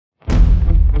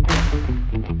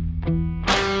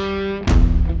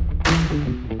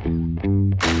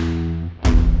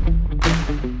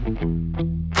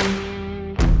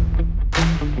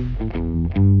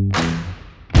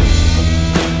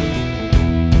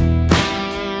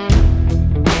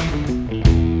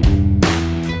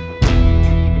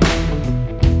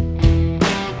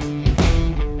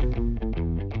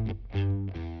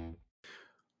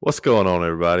What's going on,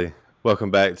 everybody?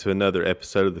 Welcome back to another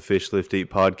episode of the Fish Lift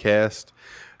Eat podcast.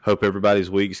 Hope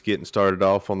everybody's week's getting started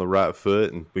off on the right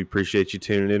foot, and we appreciate you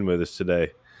tuning in with us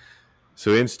today.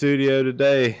 So, in studio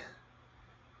today,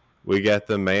 we got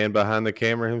the man behind the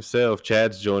camera himself.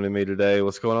 Chad's joining me today.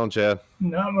 What's going on, Chad?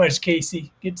 Not much,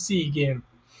 Casey. Good to see you again.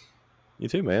 You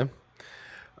too, man.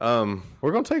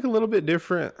 We're going to take a little bit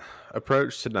different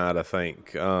approach tonight, I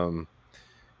think.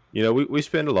 We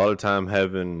spend a lot of time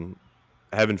having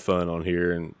fun on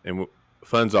here, and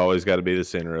fun's always got to be the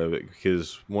center of it,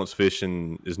 because once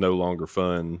fishing is no longer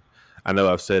fun, I know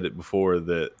I've said it before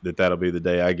that'll be the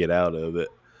day I get out of it.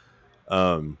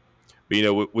 But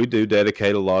we do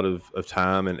dedicate a lot of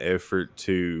time and effort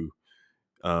to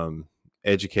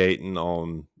educating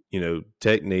on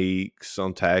techniques,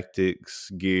 on tactics,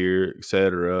 gear,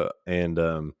 etc. And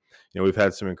we've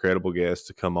had some incredible guests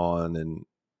to come on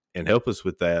and help us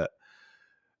with that.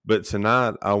 But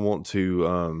tonight I want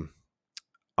to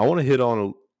hit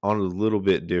on a little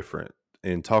bit different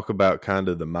and talk about kind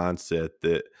of the mindset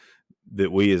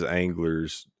that we as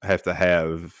anglers have to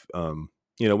have.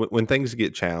 When things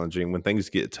get challenging, when things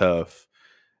get tough,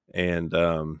 and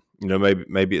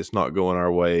maybe it's not going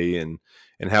our way, and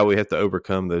how we have to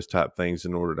overcome those type things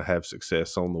in order to have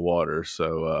success on the water.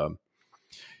 So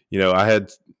I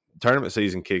had tournament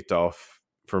season kicked off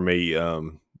for me.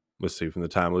 Let's see, from the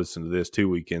time I listened to this 2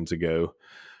 weekends ago,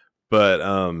 but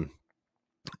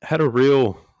had a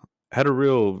real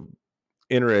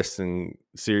interesting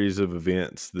series of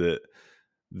events that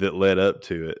led up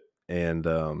to it, and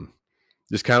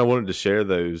just kind of wanted to share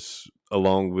those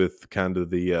along with kind of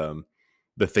the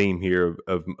theme here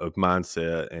of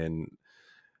mindset, and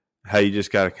how you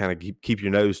just got to kind of keep your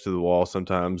nose to the wall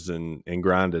sometimes and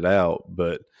grind it out.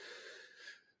 But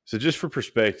so just for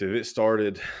perspective, it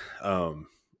started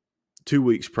 2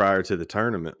 weeks prior to the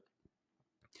tournament.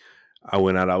 I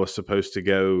went out. I was supposed to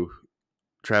go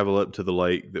travel up to the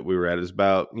lake that we were at. It's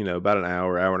about an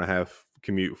hour and a half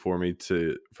commute for me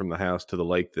from the house to the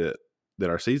lake that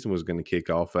our season was going to kick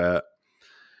off at.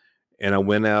 And I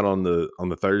went out on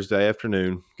the Thursday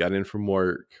afternoon, got in from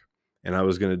work, and I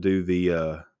was going to do the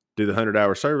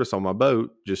 100-hour service on my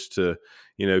boat, just to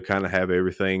kind of have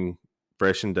everything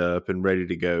freshened up and ready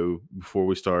to go before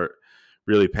we start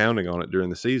really pounding on it during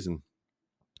the season.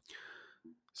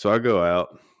 So I go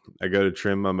out, I go to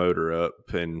trim my motor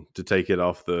up and to take it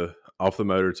off the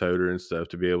motor toter and stuff,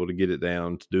 to be able to get it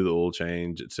down, to do the oil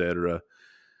change, etc.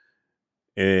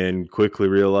 And quickly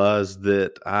realized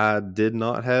that I didn't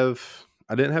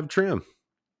have trim.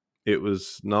 It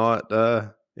was not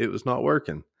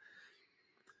working.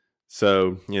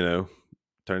 So,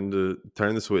 turn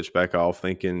the switch back off,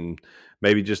 thinking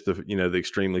maybe just the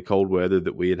extremely cold weather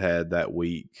that we had that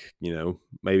week,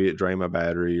 maybe it drained my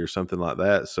battery or something like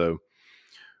that. So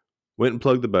went and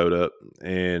plugged the boat up,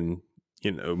 and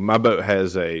my boat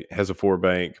has a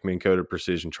 4-bank Minn Kota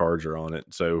Precision Charger on it.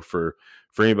 So for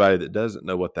anybody that doesn't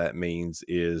know what that means,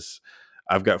 is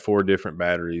I've got 4 different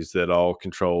batteries that all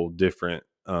control different,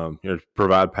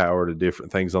 provide power to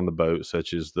different things on the boat,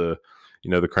 such as the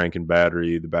cranking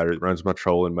battery, the battery that runs my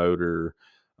trolling motor,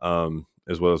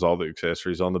 as well as all the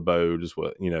accessories on the boat, as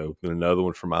well, another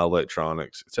one for my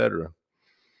electronics, etc.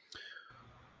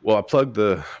 Well, I plugged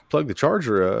the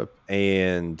charger up,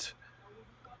 and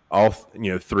all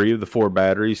 3 of the 4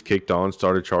 batteries kicked on,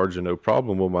 started charging, no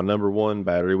problem. Well, my number 1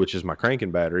 battery, which is my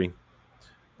cranking battery,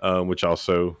 which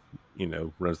also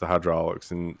runs the hydraulics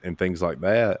and things like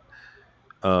that,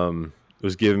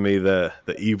 was giving me the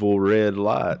evil red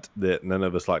light that none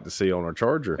of us like to see on our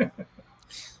charger,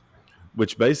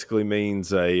 which basically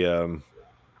means a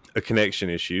connection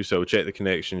issue. So check the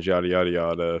connections, yada yada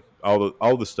yada,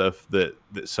 all the stuff that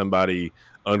somebody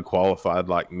unqualified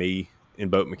like me in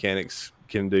boat mechanics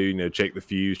can do. Check the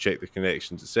fuse, check the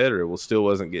connections, etc. Well, still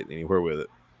wasn't getting anywhere with it.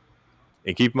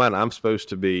 And keep in mind, I'm supposed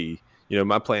to be,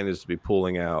 my plan is to be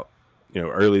pulling out,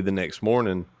 early the next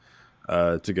morning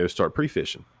to go start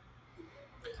pre-fishing.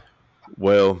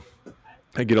 Well,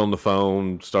 I get on the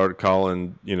phone, start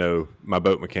calling, my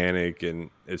boat mechanic and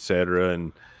etc.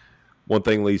 And one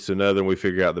thing leads to another, and we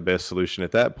figure out the best solution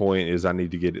at that point is I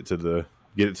need to get it to the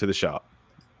shop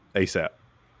ASAP.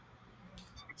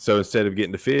 So instead of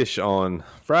getting to fish on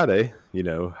Friday,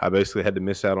 I basically had to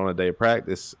miss out on a day of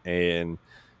practice and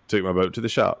took my boat to the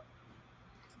shop.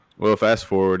 Well, fast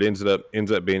forward, ends up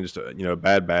being just a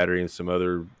bad battery and some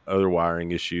other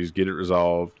wiring issues. Get it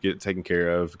resolved, get it taken care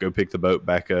of, go pick the boat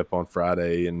back up on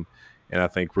Friday, and I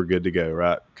think we're good to go,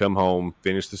 right? Come home,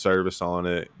 finish the service on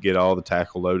it, get all the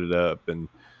tackle loaded up, and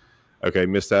okay,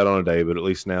 missed out on a day, but at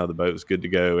least now the boat's good to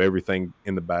go. Everything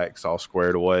in the back's all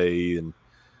squared away, and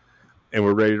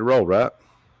we're ready to roll, right?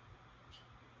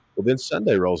 Well, then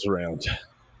Sunday rolls around,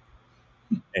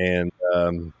 and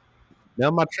now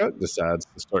my truck decides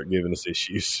to start giving us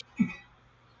issues.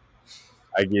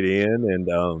 I get in,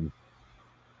 and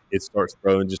it starts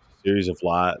throwing just a series of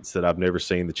lights that I've never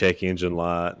seen, the check engine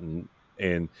light,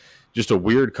 and just a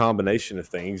weird combination of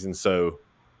things. And so,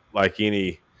 like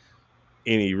any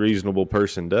reasonable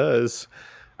person does,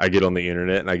 I get on the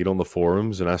internet and I get on the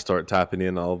forums and I start typing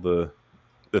in all the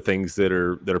things that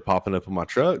are popping up on my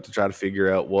truck to try to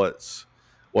figure out what's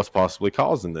possibly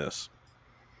causing this.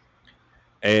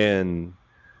 And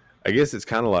I guess it's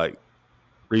kind of like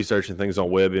researching things on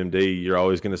WebMD. You're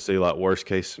always going to see like worst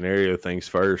case scenario things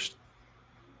first.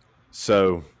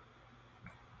 So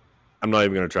I'm not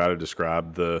even going to try to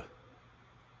describe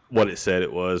what it said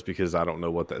it was, because I don't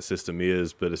know what that system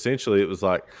is. But essentially, it was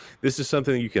like, this is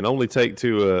something you can only take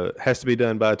to has to be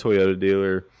done by a Toyota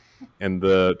dealer, and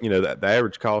the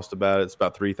average cost about it's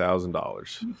about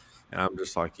 $3,000. And I'm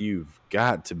just like, you've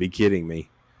got to be kidding me.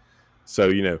 So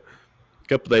a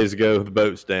couple days ago, the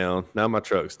boat's down. Now my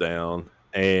truck's down,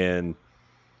 and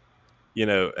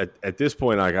at this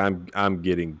point, like I'm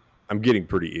getting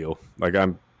pretty ill. Like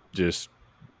I'm just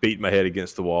beating my head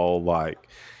against the wall. Like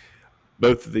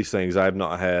both of these things, I've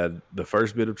not had the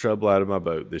first bit of trouble out of my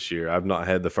boat this year. I've not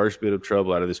had the first bit of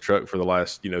trouble out of this truck for the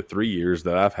last 3 years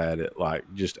that I've had it.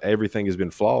 Like just everything has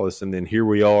been flawless, and then here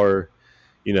we are,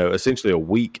 essentially a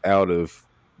week out of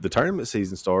the tournament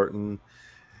season starting,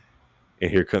 and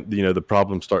here come the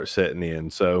problems start setting in.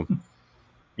 So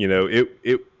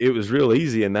it was real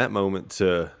easy in that moment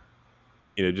to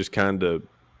just kind of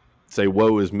say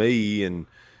woe is me and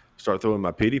start throwing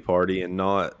my pity party, and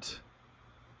not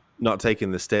taking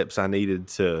the steps I needed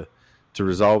to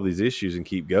resolve these issues and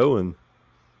keep going.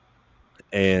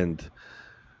 And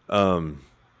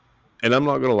and I'm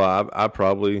not gonna lie, I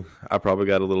probably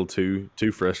got a little too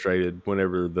frustrated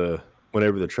whenever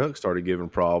the truck started giving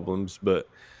problems. But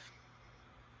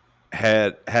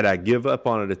had I give up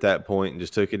on it at that point and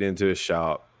just took it into a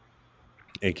shop,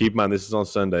 and keep in mind this is on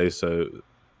Sunday, so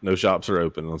no shops are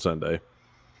open on Sunday.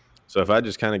 So if I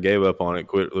just kind of gave up on it,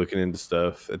 quit looking into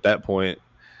stuff, at that point,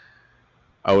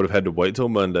 I would have had to wait till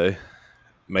Monday,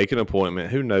 make an appointment.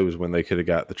 Who knows when they could have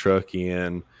got the truck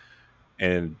in,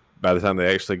 and by the time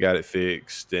they actually got it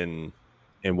fixed and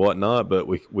whatnot. But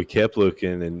we kept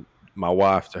looking, and my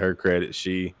wife, to her credit,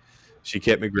 she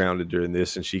kept me grounded during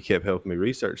this, and she kept helping me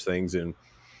research things. And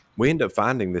we ended up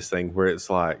finding this thing where it's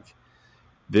like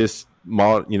this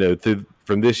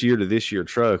from this year to this year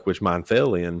truck, which mine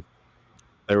fell in.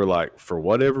 They were like, for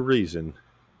whatever reason,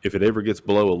 if it ever gets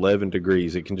below 11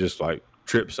 degrees, it can just like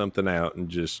trip something out and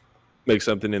just make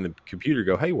something in the computer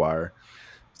go haywire.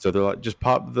 So they're like, just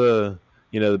pop the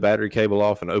battery cable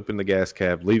off and open the gas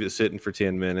cap, leave it sitting for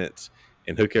 10 minutes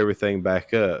and hook everything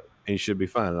back up, and you should be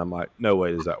fine. And I'm like, no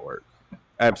way does that work.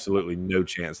 Absolutely no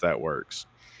chance that works.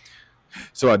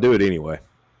 So I do it anyway.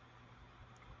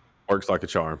 Works like a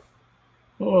charm.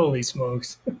 Holy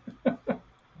smokes.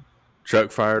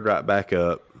 Truck fired right back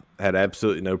up, had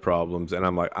absolutely no problems. And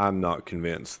I'm like, I'm not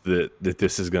convinced that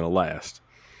this is going to last.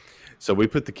 So we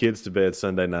put the kids to bed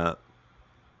Sunday night.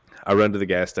 I run to the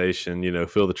gas station,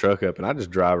 fill the truck up, and I just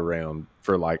drive around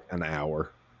for like an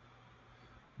hour.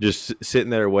 Just sitting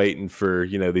there waiting for,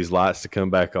 these lights to come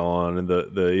back on and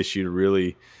the issue to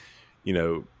really,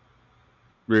 rear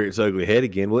its ugly head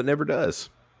again. Well, it never does.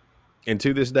 And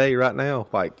to this day right now,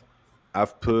 like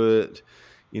I've put,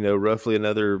 roughly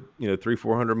another,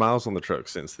 300-400 miles on the truck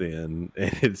since then,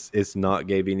 and it's not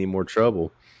gave any more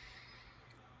trouble.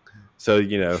 So,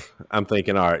 I'm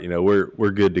thinking, all right,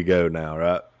 we're good to go now,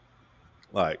 right?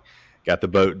 Like, got the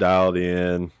boat dialed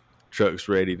in, truck's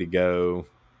ready to go.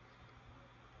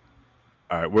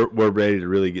 All right, we're ready to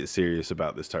really get serious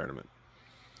about this tournament.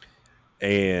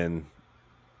 And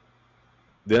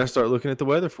then I start looking at the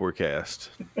weather forecast.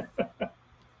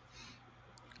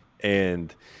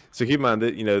 And so keep in mind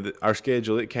that, our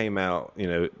schedule, it came out,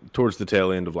 towards the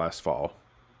tail end of last fall.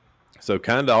 So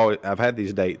kind of I've had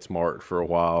these dates marked for a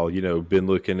while, been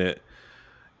looking at,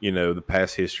 the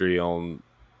past history on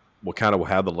what kind of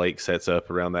how the lake sets up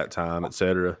around that time, et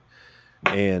cetera.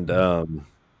 And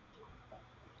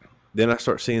then I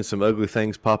start seeing some ugly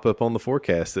things pop up on the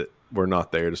forecast that were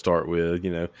not there to start with.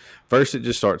 First it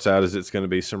just starts out as it's going to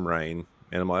be some rain.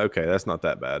 And I'm like, okay, that's not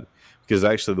that bad. Because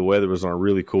actually the weather was on a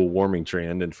really cool warming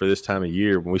trend. And for this time of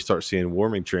year, when we start seeing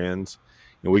warming trends,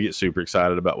 we get super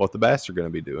excited about what the bass are going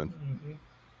to be doing. Mm-hmm.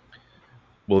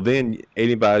 Well, then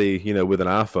anybody, with an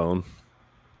iPhone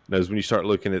knows when you start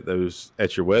looking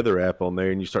at your weather app on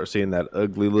there and you start seeing that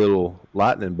ugly little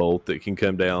lightning bolt that can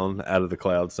come down out of the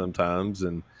clouds sometimes,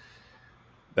 and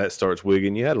that starts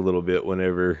wigging you out a little bit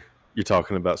whenever you're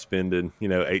talking about spending,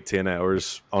 8-10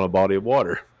 hours on a body of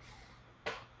water.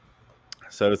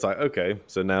 So it's like, okay,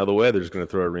 so now the weather's going to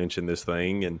throw a wrench in this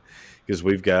thing. And because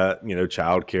we've got,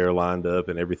 childcare lined up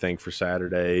and everything for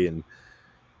Saturday. And,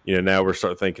 now we're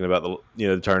starting thinking about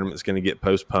the tournament's going to get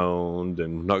postponed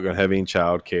and not going to have any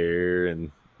childcare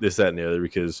and this, that, and the other.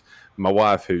 Because my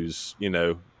wife, who's,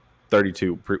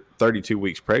 32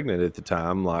 weeks pregnant at the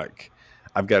time, like,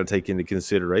 I've got to take into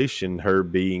consideration her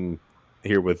being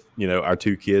here with, our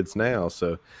two kids now.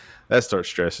 So that starts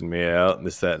stressing me out and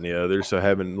this, that, and the other. So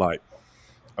having like,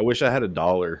 I wish I had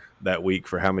 $1 that week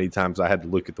for how many times I had to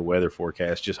look at the weather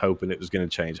forecast, just hoping it was going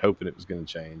to change, hoping it was going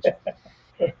to change.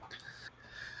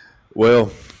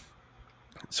 Well,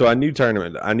 so I knew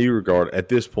tournament. I knew at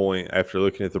this point, after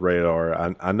looking at the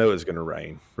radar, I know it's going to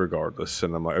rain regardless.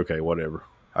 And I'm like, okay, whatever.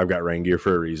 I've got rain gear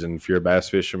for a reason. If you're a bass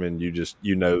fisherman,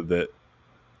 you know that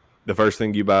the first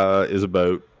thing you buy is a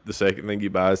boat. The second thing you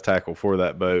buy is tackle for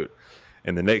that boat.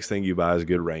 And the next thing you buy is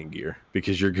good rain gear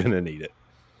because you're going to need it.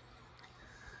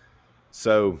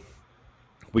 So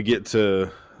we get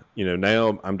to,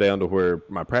 now I'm down to where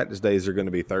my practice days are going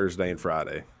to be Thursday and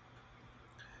Friday.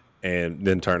 And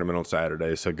then tournament on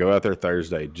Saturday. So go out there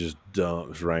Thursday, just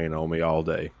dumps rain on me all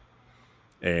day.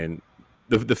 And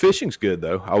the fishing's good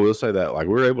though. I will say that. Like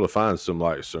we were able to find some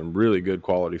really good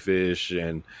quality fish,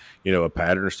 and a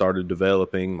pattern started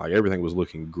developing. Like everything was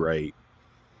looking great.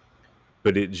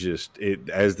 But it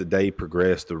as the day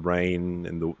progressed, the rain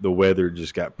and the weather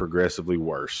just got progressively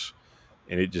worse.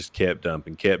 And it just kept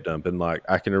dumping. Like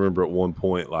I can remember at one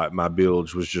point, like my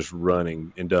bilge was just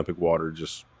running and dumping water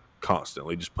just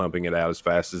constantly, just pumping it out as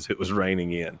fast as it was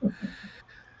raining in.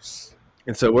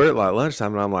 And so we're at like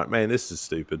lunchtime, and I'm like, man, this is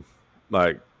stupid.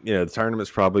 Like, the tournament's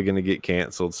probably going to get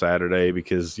canceled Saturday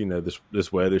because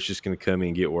this weather's just going to come in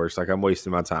and get worse. Like I'm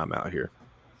wasting my time out here.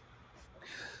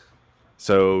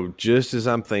 So just as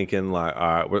I'm thinking, like,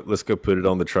 all right, let's go put it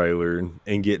on the trailer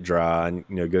and get dry and,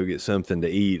 go get something to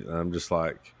eat. And I'm just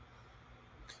like,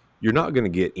 you're not going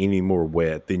to get any more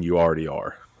wet than you already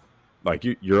are. Like,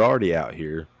 you're already out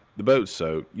here. The boat's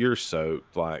soaked. You're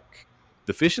soaked. Like,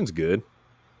 the fishing's good.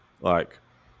 Like,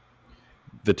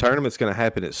 the tournament's going to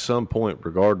happen at some point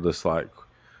regardless. Like,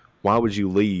 why would you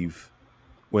leave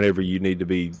whenever you need to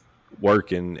be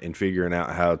working and figuring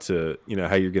out how to,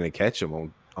 how you're going to catch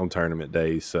them on tournament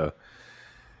days? So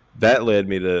that led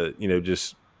me to,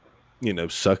 just,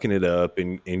 sucking it up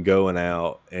and going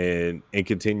out and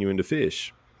continuing to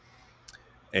fish.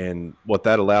 And what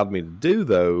that allowed me to do,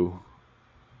 though,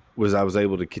 was I was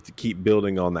able to keep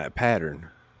building on that pattern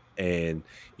and,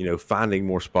 finding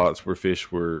more spots where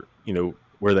fish were,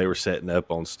 where they were setting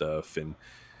up on stuff and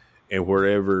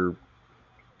wherever,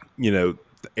 the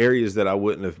areas that I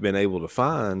wouldn't have been able to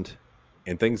find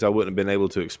and things I wouldn't have been able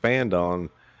to expand on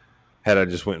had I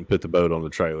just went and put the boat on the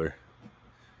trailer.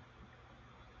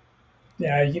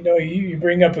 Yeah, you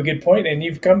bring up a good point, and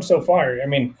you've come so far. I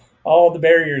mean, all the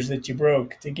barriers that you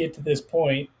broke to get to this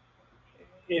point,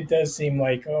 it does seem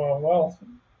like, oh, well,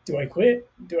 do I quit?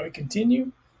 Do I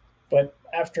continue? But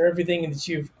after everything that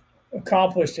you've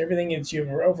accomplished, everything that you've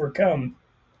overcome,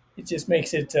 it just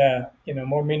makes it,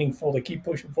 more meaningful to keep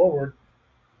pushing forward.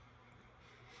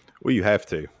 Well, you have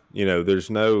to. There's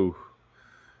no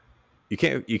you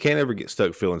can't ever get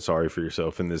stuck feeling sorry for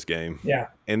yourself in this game. Yeah,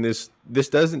 And this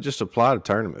doesn't just apply to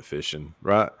tournament fishing,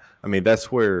 right? I mean,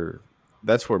 that's where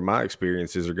my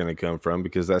experiences are going to come from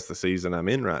because that's the season I'm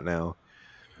in right now.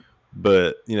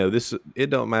 But, it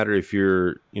don't matter if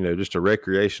you're, just a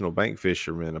recreational bank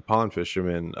fisherman, a pond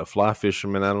fisherman, a fly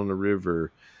fisherman out on the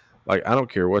river. Like I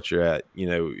don't care what you're at,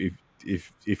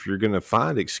 if you're going to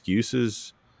find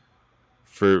excuses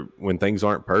for when things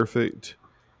aren't perfect,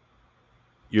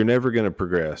 you're never going to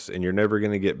progress and you're never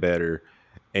going to get better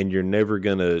and you're never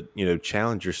going to,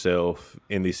 challenge yourself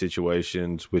in these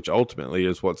situations, which ultimately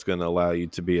is what's going to allow you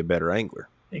to be a better angler.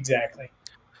 exactly.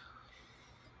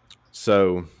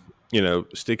 So,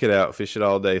 stick it out, fish it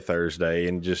all day Thursday,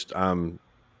 and just I'm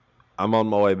on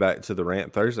my way back to the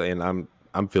ramp Thursday, and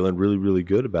I'm feeling really really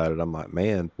good about it. I'm like,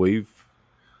 man, we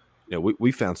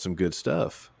found some good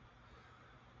stuff.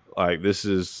 Like this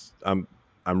is I'm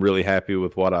really happy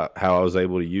with how I was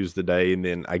able to use the day, and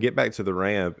then I get back to the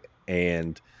ramp,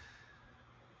 and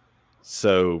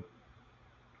so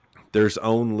there's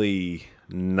only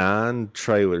 9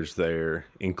 trailers there,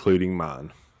 including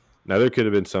mine. Now there could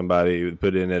have been somebody who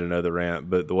put in at another ramp,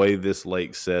 but the way this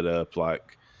lake's set up,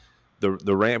 like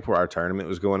the ramp where our tournament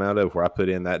was going out of, where I put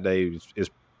in that day,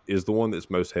 is the one that's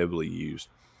most heavily used.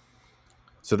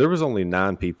 So there was only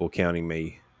 9 people counting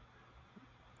me,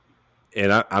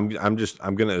 and I'm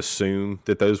going to assume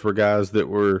that those were guys that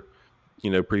were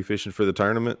pre-fishing for the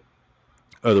tournament.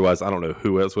 Otherwise, I don't know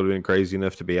who else would have been crazy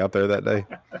enough to be out there that day.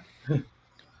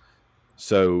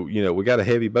 So, we got a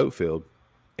heavy boat field,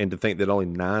 and to think that only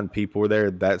 9 people were there,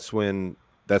 that's when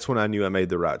I knew I made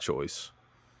the right choice.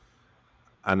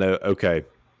 I know, okay,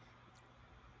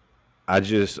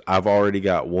 I've already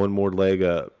got one more leg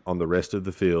up on the rest of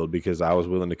the field because I was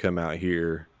willing to come out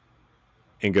here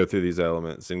and go through these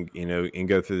elements and and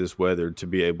go through this weather to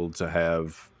be able to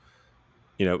have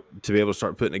to be able to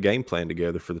start putting a game plan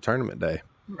together for the tournament day.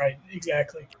 Right,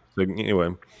 exactly. So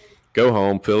anyway, go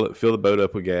home, fill the boat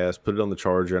up with gas, put it on the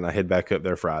charger, and I head back up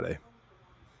there Friday.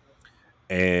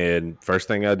 And first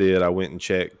thing I did, I went and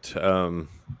checked,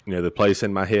 the place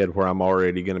in my head where I'm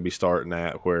already going to be starting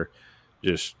at, where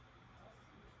just,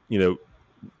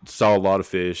 saw a lot of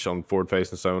fish on forward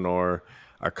facing sonar.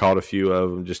 I caught a few of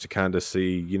them just to kind of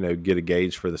see, get a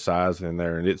gauge for the size in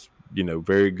there. And it's,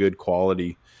 very good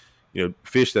quality,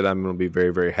 fish that I'm going to be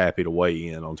very, very happy to weigh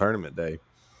in on tournament day.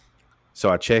 So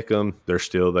I check them. They're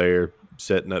still there,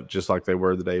 setting up just like they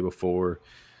were the day before.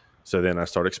 So then I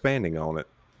start expanding on it.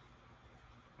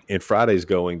 And Friday's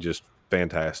going just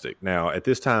fantastic. Now, at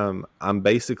this time, I'm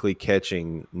basically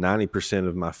catching 90%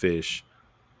 of my fish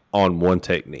on one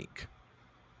technique.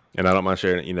 And I don't mind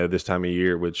sharing it, this time of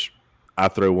year, which I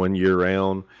throw one year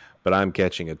round, but I'm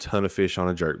catching a ton of fish on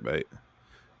a jerkbait.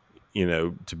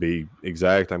 To be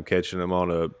exact, I'm catching them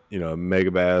on a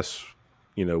Megabass,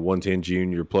 110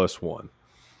 Junior +1.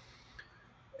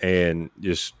 And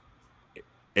just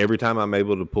every time I'm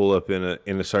able to pull up in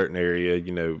a certain area,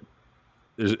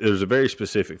 there's a very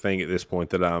specific thing at this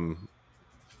point that I'm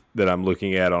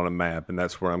looking at on a map, and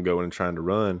that's where I'm going and trying to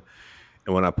run.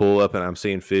 And when I pull up and I'm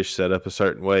seeing fish set up a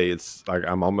certain way, it's like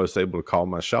I'm almost able to call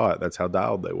my shot. That's how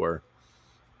dialed they were.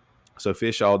 So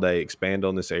fish all day, expand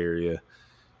on this area,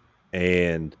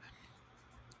 and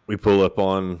we pull up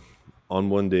on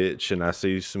one ditch, and I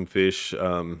see some fish,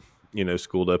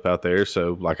 schooled up out there.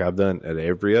 So like I've done at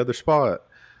every other spot,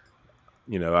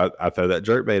 I throw that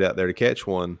jerkbait out there to catch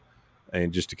one,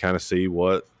 and just to kind of see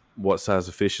what size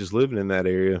of fish is living in that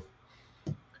area.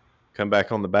 Come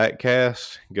back on the back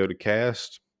cast, go to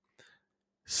cast,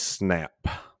 snap.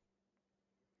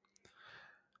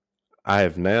 I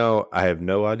have no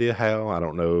idea how. I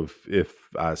don't know if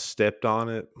I stepped on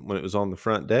it when it was on the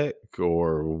front deck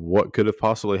or what could have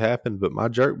possibly happened, but my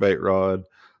jerkbait rod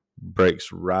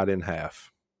breaks right in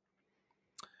half.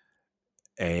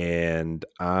 And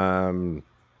I'm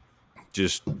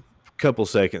just a couple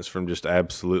seconds from just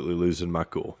absolutely losing my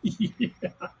cool. Yeah.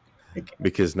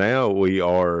 Because now we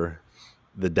are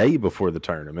the day before the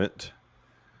tournament.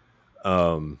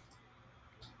 The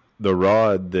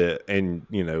rod that, and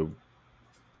I know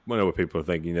what people are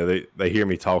thinking. They hear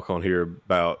me talk on here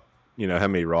about how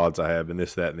many rods I have and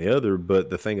this, that, and the other. But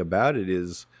the thing about it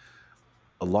is,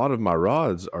 a lot of my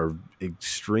rods are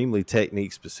extremely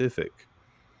technique specific.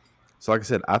 So, like I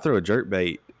said, I throw a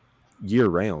jerkbait year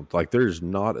round. Like there's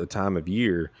not a time of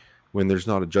year when there's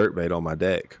not a jerkbait on my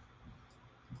deck.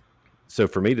 So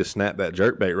for me to snap that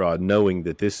jerkbait rod, knowing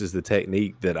that this is the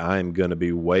technique that I'm going to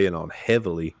be weighing on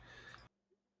heavily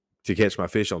to catch my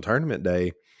fish on tournament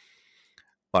day,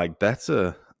 like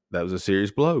that was a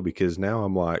serious blow, because now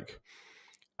I'm like,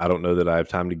 I don't know that I have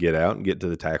time to get out and get to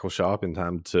the tackle shop in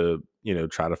time to,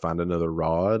 try to find another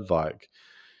rod. Like,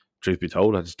 truth be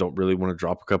told, I just don't really want to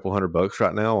drop a couple $100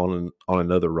 right now on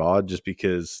another rod just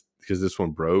because this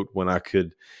one broke, when I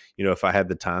could, if I had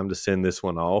the time to send this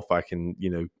one off, I can,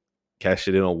 cash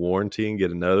it in on warranty and get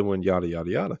another one, yada,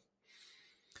 yada, yada.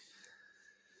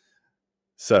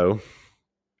 So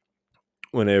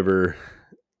whenever,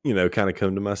 kind of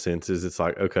come to my senses, it's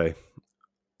like, okay,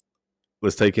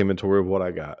 let's take inventory of what I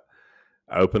got.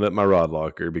 I open up my rod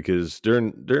locker, because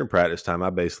during practice time, I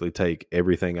basically take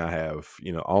everything I have,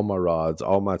 all my rods,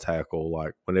 all my tackle.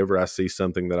 Like whenever I see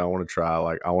something that I want to try,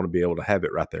 like I want to be able to have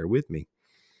it right there with me.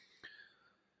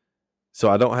 So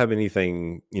I don't have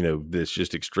anything, that's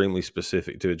just extremely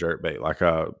specific to a jerkbait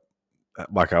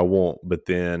like I want. But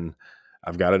then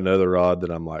I've got another rod that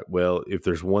I'm like, well, if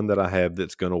there's one that I have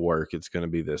that's going to work, it's going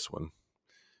to be this one.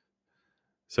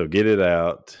 So get it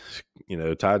out,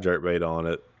 tie jerkbait on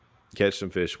it, catch some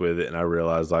fish with it, and I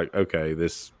realized, like, okay,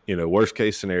 this, worst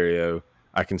case scenario,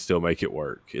 I can still make it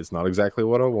work. It's not exactly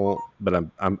what I want, but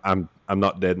I'm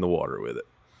not dead in the water with it.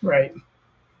 Right.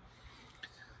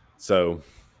 So,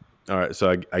 all right,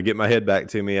 so I get my head back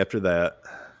to me after that,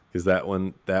 because that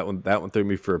one threw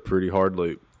me for a pretty hard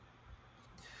loop.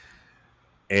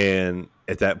 And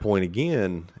at that point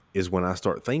again is when I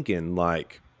start thinking,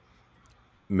 like,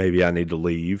 maybe I need to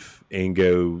leave and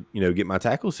go, get my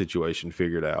tackle situation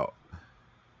figured out.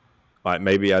 Like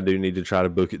maybe I do need to try to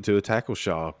book it to a tackle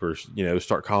shop, or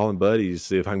start calling buddies,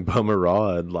 see if I can bum a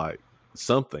rod, like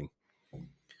something.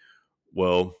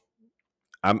 Well,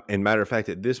 and matter of fact,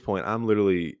 at this point, I've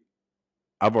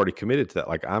already committed to that.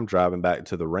 Like I'm driving back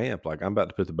to the ramp, like I'm about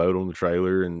to put the boat on the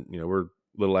trailer, and we're a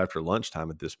little after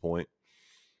lunchtime at this point.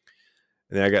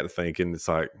 And then I got to thinking, it's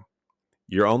like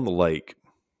you're on the lake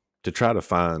to try to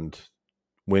find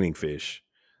winning fish.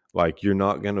 Like you're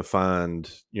not gonna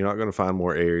find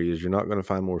more areas. You're not gonna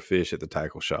find more fish at the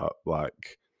tackle shop.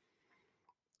 Like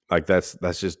that's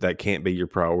just, that can't be your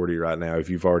priority right now if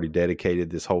you've already dedicated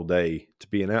this whole day to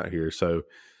being out here. So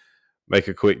make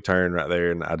a quick turn right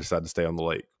there, and I decided to stay on the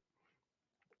lake.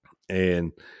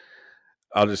 And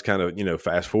I'll just kind of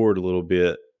fast forward a little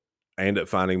bit. I end up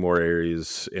finding more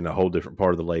areas in a whole different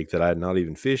part of the lake that I had not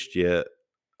even fished yet.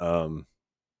 Um,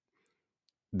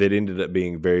 that ended up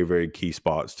being very, very key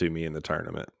spots to me in the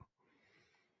tournament.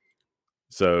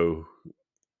 So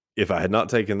if I had not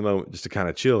taken the moment just to kind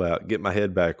of chill out, get my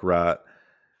head back right,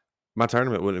 my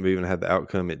tournament wouldn't have even had the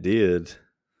outcome it did,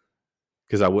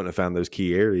 because I wouldn't have found those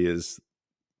key areas,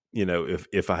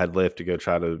 if I had left to go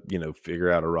try to,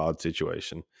 figure out a rod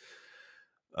situation.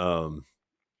 Um,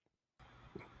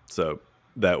 so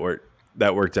that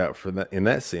worked out for that in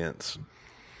that sense.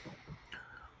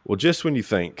 Well, just when you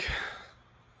think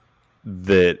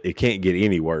that it can't get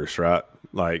any worse, right?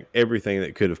 Like everything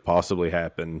that could have possibly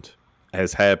happened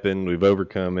has happened. We've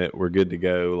overcome it. We're good to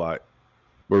go. Like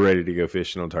we're ready to go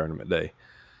fishing on tournament day.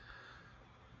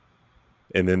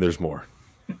 And then there's more.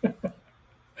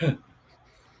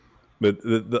 But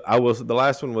the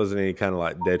last one wasn't any kind of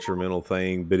like detrimental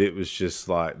thing, but it was just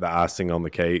like the icing on the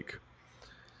cake.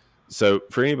 So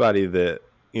for anybody that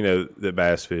that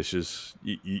bass fishes,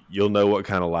 you'll know what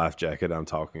kind of life jacket I'm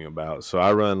talking about. So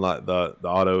I run like the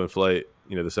auto inflate,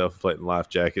 the self inflating life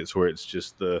jackets, where it's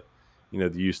just the the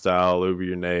U style over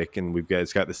your neck, and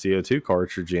it's got the CO2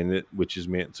 cartridge in it, which is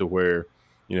meant to where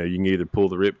you can either pull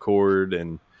the rip cord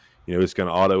and it's going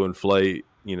to auto inflate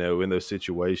in those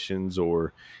situations,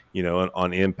 or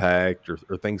on impact,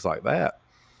 or things like that.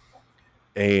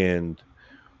 And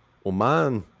well,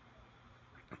 mine,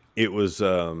 it was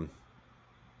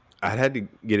I had to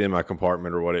get in my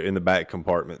compartment, or whatever, in the back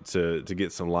compartment to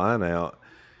get some line out,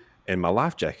 and my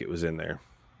life jacket was in there.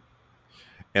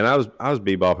 And I was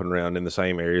bebopping around in the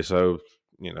same area, so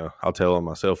I'll tell on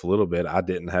myself a little bit. I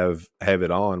didn't have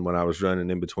it on when I was running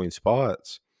in between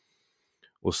spots.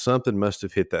 Well, something must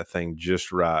have hit that thing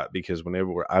just right, because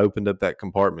whenever I opened up that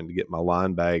compartment to get my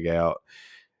line bag out,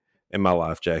 and my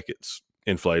life jacket's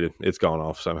inflated, it's gone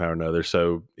off somehow or another.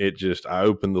 So I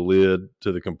opened the lid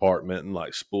to the compartment, and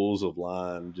like spools of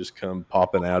line just come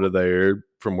popping out of there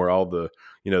from where all the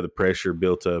the pressure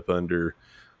built up under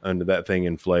that thing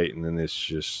inflating. And it's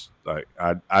just like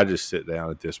I just sit down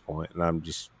at this point, and I'm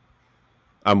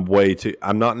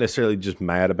not necessarily just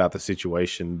mad about the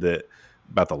situation,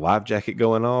 about the life jacket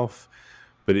going off,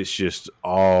 but it's just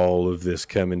all of this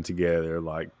coming together.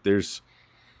 Like there's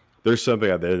something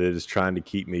out there that is trying to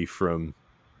keep me from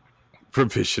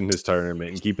fishing this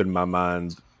tournament and keeping my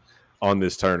mind on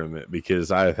this tournament,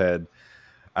 because I've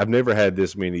never had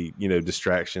this many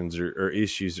distractions or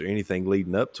issues or anything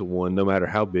leading up to one, no matter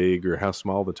how big or how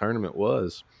small the tournament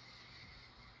was.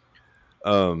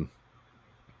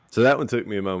 So that one took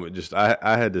me a moment. Just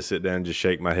I had to sit down and just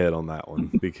shake my head on that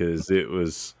one, because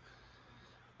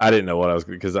I didn't know what I was,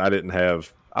 because I don't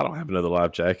have another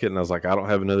life jacket, and I was like, I don't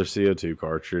have another CO2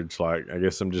 cartridge. Like, I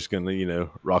guess I'm just gonna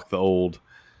rock the old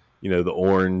the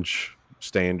orange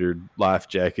standard life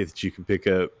jacket that you can pick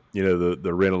up,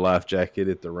 the rent a life jacket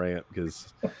at the ramp,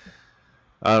 because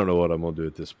I don't know what I'm gonna do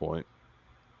at this point.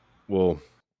 Well,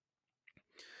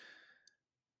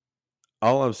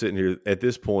 all I'm sitting here at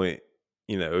this point,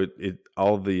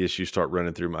 all the issues start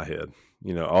running through my head.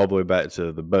 All the way back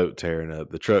to the boat tearing up,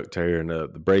 the truck tearing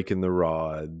up, the breaking the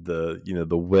rod, the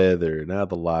weather, now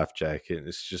the life jacket. And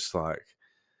it's just like,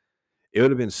 it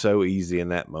would have been so easy in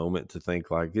that moment to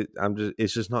think like,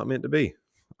 it's just not meant to be.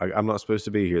 I'm not supposed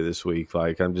to be here this week.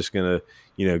 Like, I'm just gonna,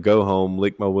 go home,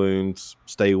 lick my wounds,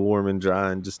 stay warm and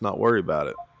dry, and just not worry about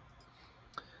it.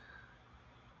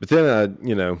 But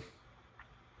then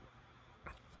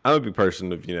I'm a big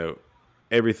person of,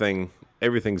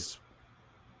 everything's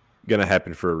gonna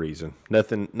happen for a reason.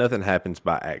 Nothing happens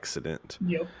by accident.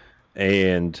 Yep.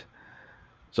 And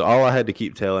so all I had to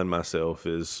keep telling myself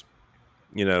is,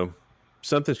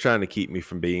 something's trying to keep me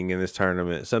from being in this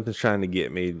tournament. Something's trying to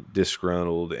get me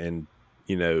disgruntled and,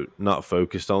 not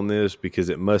focused on this, because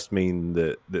it must mean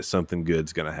that something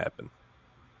good's going to happen.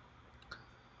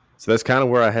 So that's kind of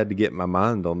where I had to get my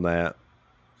mind on that.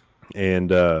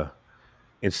 And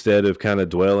instead of kind of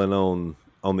dwelling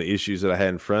on the issues that I had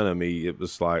in front of me, it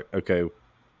was like, okay,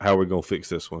 how are we going to fix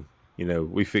this one? You know,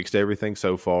 we fixed everything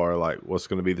so far. Like, what's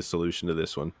going to be the solution to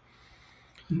this one?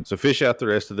 So fish out the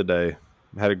rest of the day.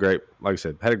 Had a great, like I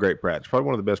said, had a great practice. Probably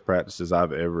one of the best practices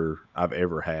I've ever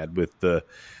had with the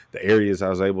areas I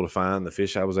was able to find, the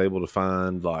fish I was able to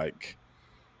find. Like,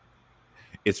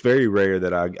 it's very rare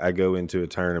that I go into a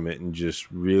tournament and just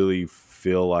really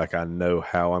feel like I know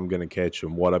how I'm going to catch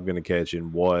them, what I'm going to catch,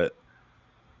 and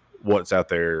what's out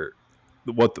there,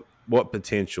 what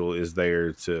potential is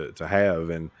there to have.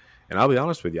 And I'll be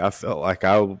honest with you, I felt like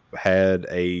I had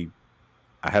a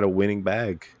winning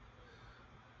bag,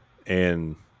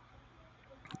 and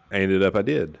I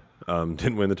did.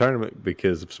 Didn't win the tournament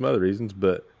because of some other reasons,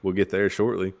 but we'll get there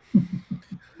shortly.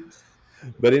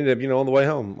 But ended up, on the way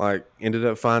home, like ended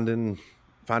up finding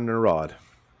a rod.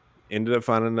 Ended up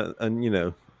finding got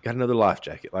another life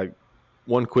jacket. Like,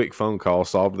 one quick phone call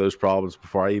solved those problems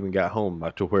before I even got home.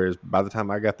 Like, to where by the time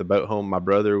I got the boat home, my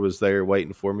brother was there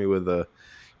waiting for me with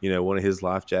one of his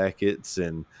life jackets,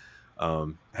 and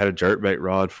had a jerkbait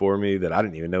rod for me that I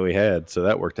didn't even know he had. So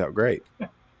that worked out great.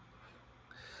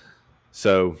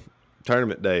 So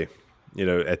tournament day,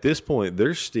 at this point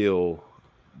they're still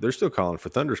calling for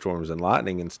thunderstorms and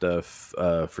lightning and stuff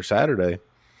for Saturday.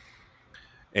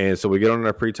 And so we get on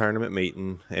our pre-tournament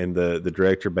meeting, and the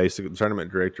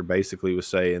tournament director basically was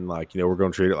saying, like, we're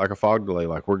going to treat it like a fog delay,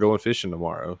 like we're going fishing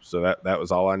tomorrow. So that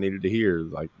was all I needed to hear.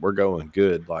 Like, we're going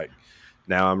good. Like,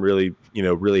 now I'm really,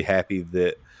 really happy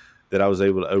that I was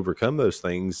able to overcome those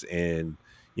things and,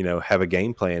 have a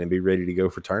game plan and be ready to go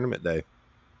for tournament day.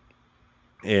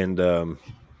 And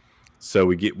so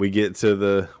we get to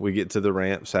the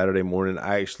ramp Saturday morning.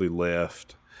 I actually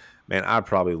left. Man, I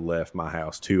probably left my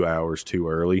house 2 hours too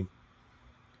early,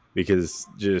 because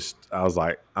just I was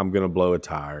like, I'm gonna blow a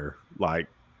tire. Like,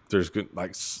 there's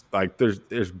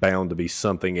bound to be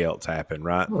something else happen,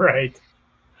 right? Right.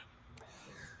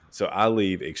 So I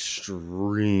leave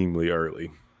extremely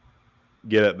early.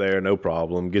 Get up there, no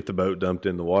problem. Get the boat dumped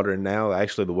in the water, and now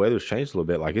actually the weather's changed a little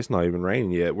bit. Like, it's not even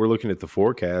raining yet. We're looking at the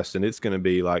forecast, and it's going to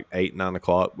be like 8, 9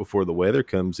 o'clock before the weather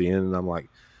comes in. And I'm like,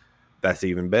 that's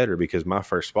even better, because my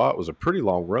first spot was a pretty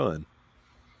long run.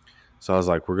 So I was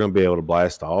like, we're going to be able to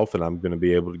blast off, and I'm going to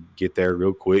be able to get there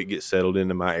real quick, get settled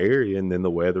into my area, and then the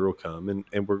weather will come,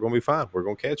 and we're going to be fine. We're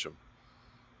going to catch them.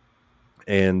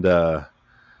 And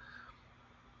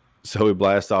so we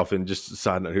blast off. And just a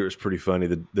side note here, it's pretty funny.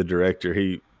 The director,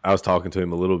 I was talking to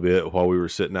him a little bit while we were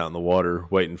sitting out in the water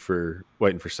waiting for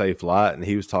safe light, and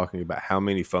he was talking about how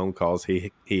many phone calls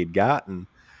he had gotten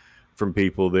from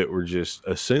people that were just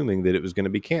assuming that it was going to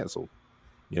be canceled.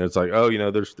 It's like, oh,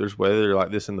 there's weather like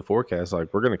this in the forecast.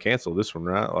 Like, we're going to cancel this one,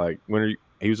 right? Like, when are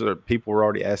you? People were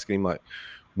already asking him, like,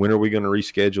 when are we going to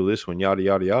reschedule this one? Yada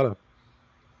yada yada.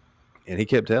 And he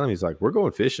kept telling me, he's like, we're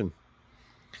going fishing.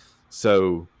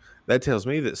 So that tells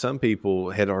me that some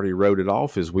people had already wrote it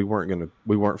off as we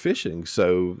weren't fishing.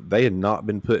 So they had not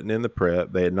been putting in the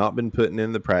prep. They had not been putting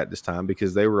in the practice time,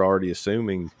 because they were already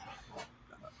assuming,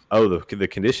 oh, the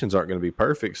conditions aren't going to be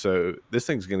perfect, so this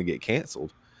thing's going to get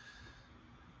canceled.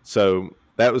 So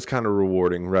that was kind of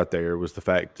rewarding right there, was the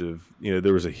fact of,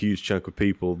 there was a huge chunk of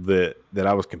people that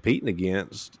I was competing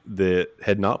against that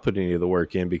had not put any of the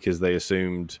work in, because they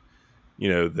assumed,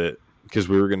 that because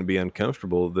we were going to be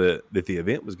uncomfortable, that the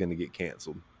event was going to get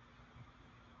canceled.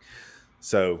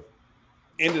 So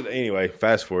anyway,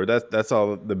 fast forward. That's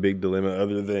all the big dilemma,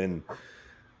 other than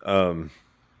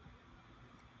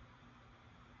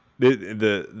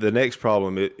the next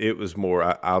problem. It was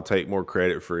more, I'll take more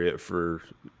credit for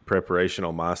preparation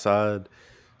on my side.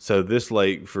 So this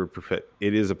lake,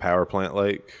 it is a power plant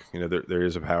lake. There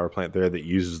is a power plant there that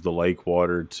uses the lake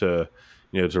water to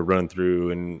run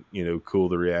through and cool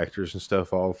the reactors and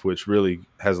stuff off, which really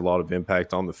has a lot of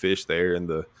impact on the fish there, and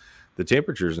the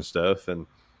temperatures and stuff. And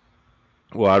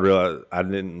well, I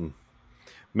realized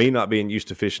me not being used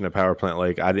to fishing a power plant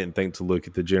lake, I didn't think to look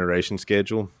at the generation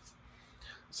schedule.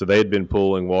 So they had been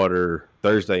pulling water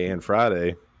Thursday and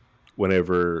Friday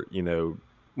whenever,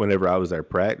 whenever I was there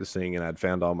practicing, and I'd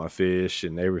found all my fish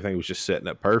and everything was just setting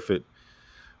up perfect.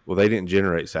 Well, they didn't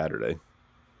generate Saturday.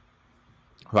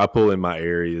 I pull in my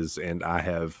areas, and I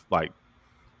have, like,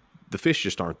 the fish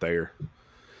just aren't there.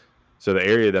 So the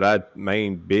area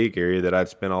main big area that I'd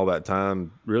spent all that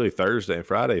time really Thursday and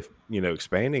Friday,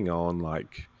 expanding on,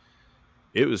 like,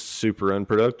 it was super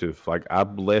unproductive. Like, I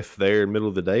left there in the middle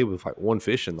of the day with like one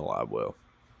fish in the live well.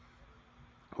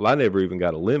 Well, I never even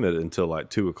got a limit until like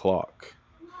 2 o'clock.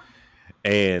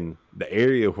 And the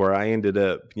area where I ended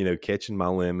up, catching my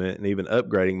limit and even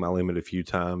upgrading my limit a few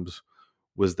times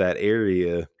was that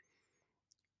area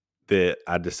that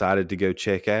I decided to go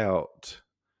check out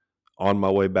on my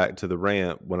way back to the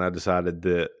ramp when I decided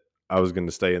that I was going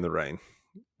to stay in the rain,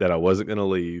 that I wasn't going to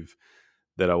leave,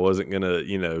 that I wasn't going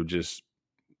to, just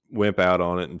wimp out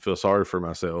on it and feel sorry for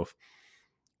myself.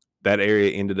 That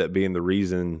area ended up being the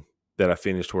reason that I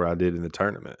finished where I did in the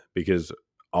tournament, because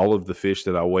all of the fish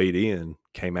that I weighed in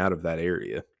came out of that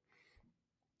area.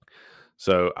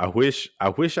 So I wish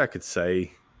I could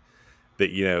say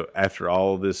that, after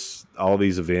all these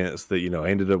events that, I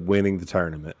ended up winning the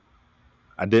tournament.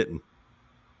 I didn't.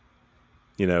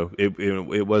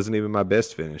 It wasn't even my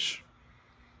best finish.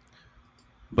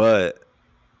 But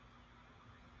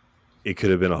it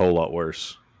could have been a whole lot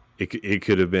worse. It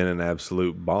could have been an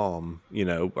absolute bomb.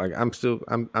 Like I'm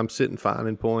sitting fine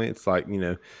in points. Like,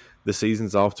 the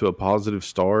season's off to a positive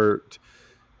start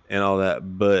and all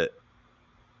that, but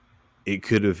it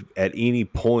could have at any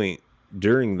point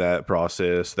during that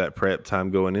process, that prep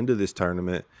time going into this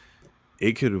tournament,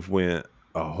 it could have went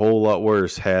a whole lot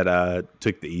worse had I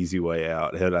took the easy way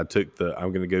out, had I took the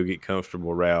I'm going to go get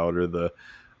comfortable route, or the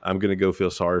I'm going to go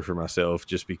feel sorry for myself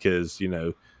just because,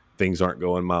 things aren't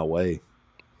going my way.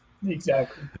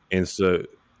 Exactly. And so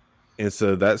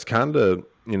that's kind of,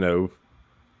 that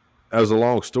was a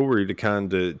long story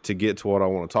to get to what I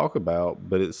want to talk about,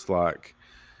 but it's like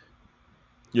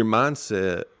your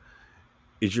mindset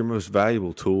is your most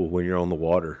valuable tool when you're on the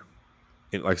water.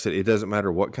 And like I said, it doesn't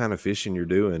matter what kind of fishing you're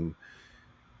doing.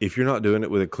 If you're not doing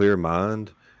it with a clear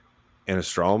mind and a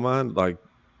strong mind, like,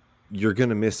 you're going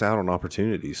to miss out on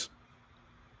opportunities.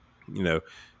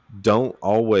 Don't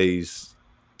always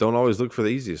look for the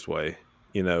easiest way,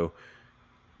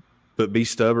 but be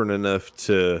stubborn enough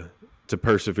to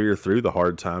persevere through the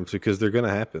hard times, because they're going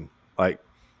to happen. Like,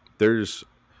 there's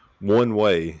one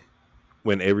way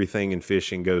when everything in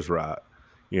fishing goes right.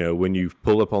 When you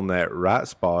pull up on that right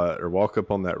spot or walk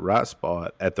up on that right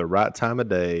spot at the right time of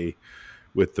day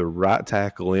with the right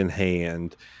tackle in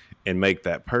hand and make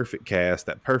that perfect cast,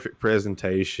 that perfect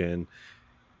presentation,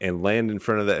 and land in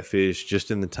front of that fish just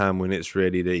in the time when it's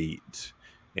ready to eat.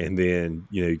 And then,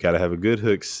 you got to have a good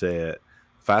hook set,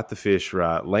 fight the fish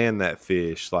right, land that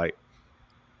fish. Like,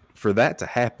 for that to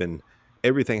happen,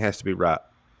 everything has to be right.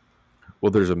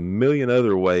 Well, there's a million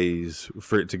other ways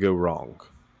for it to go wrong.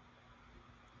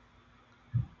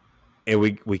 And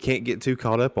we can't get too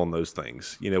caught up on those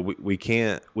things. We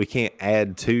can't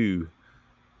add to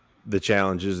the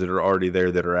challenges that are already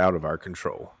there that are out of our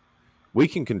control. We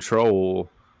can control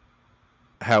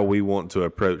how we want to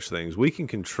approach things. We can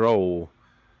control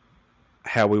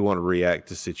how we want to react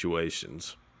to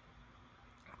situations.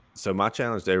 So my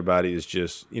challenge to everybody is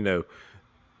just,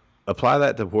 apply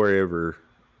that to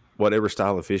whatever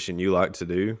style of fishing you like to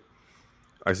do.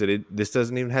 Like I said, this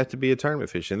doesn't even have to be a tournament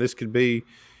fishing. This could be,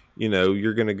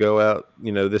 you're going to go out,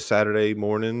 this Saturday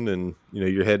morning and,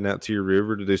 you're heading out to your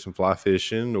river to do some fly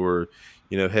fishing, or,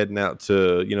 heading out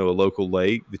to, a local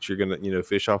lake that you're going to,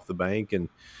 fish off the bank. And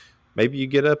maybe you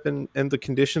get up and the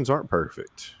conditions aren't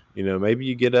perfect. Maybe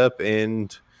you get up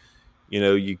and,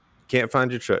 you can't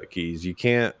find your truck keys. You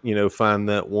can't, find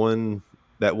that one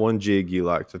jig you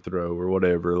like to throw or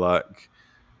whatever. Like,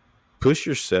 push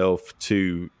yourself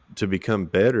to become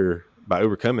better by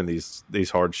overcoming these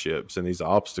hardships and these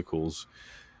obstacles,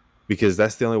 because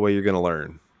that's the only way you're going to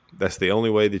learn. That's the only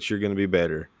way that you're going to be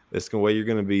better. That's the way you're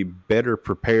going to be better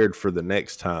prepared for the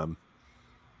next time,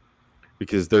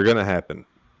 because they're going to happen.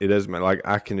 It doesn't matter. Like,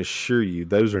 I can assure you,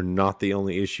 those are not the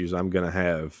only issues I'm going to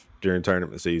have during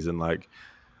tournament season. Like,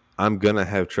 I'm going to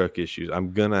have truck issues.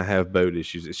 I'm going to have boat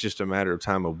issues. It's just a matter of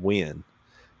time of when.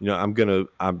 I'm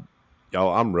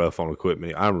rough on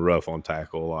equipment. I'm rough on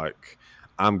tackle. Like,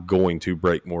 I'm going to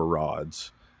break more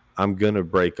rods. I'm going to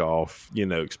break off,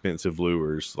 expensive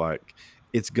lures. Like,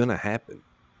 it's going to happen.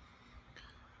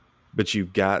 But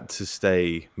you've got to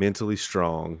stay mentally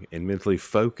strong and mentally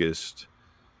focused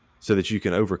so that you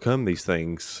can overcome these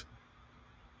things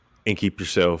and keep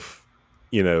yourself,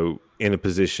 in a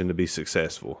position to be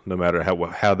successful, no matter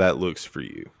how that looks for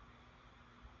you.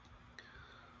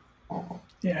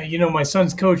 Yeah, my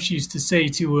son's coach used to say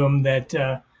to him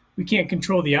that we can't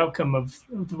control the outcome of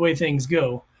the way things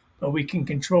go, but we can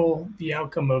control the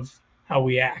outcome of how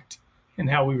we act and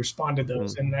how we respond to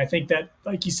those. And I think that,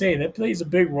 like you say, that plays a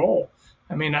big role.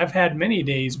 I mean, I've had many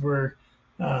days where,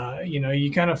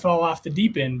 you kind of fall off the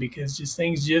deep end because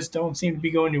things just don't seem to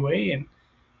be going your way,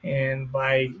 and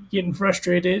by getting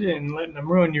frustrated and letting them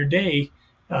ruin your day,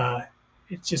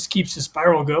 it just keeps the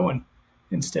spiral going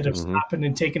instead of stopping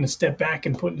and taking a step back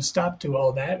and putting a stop to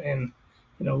all that and,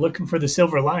 looking for the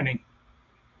silver lining.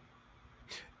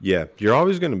 Yeah, you're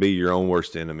always going to be your own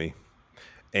worst enemy.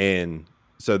 And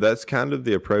so that's kind of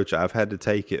the approach I've had to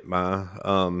take at my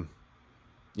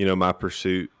my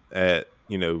pursuit at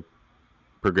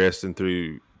progressing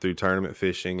through tournament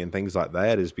fishing and things like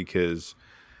that, is because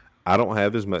I don't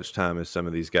have as much time as some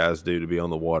of these guys do to be on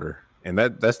the water. And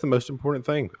that's the most important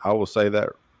thing. I will say that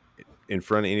in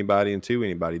front of anybody and to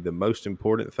anybody. The most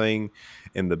important thing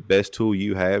and the best tool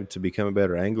you have to become a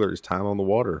better angler is time on the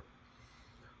water.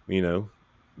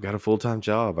 Got a full-time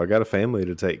job. I got a family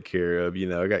to take care of.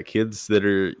 I got kids that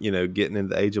are, getting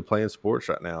into the age of playing sports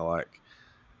right now. Like,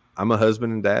 I'm a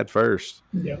husband and dad first.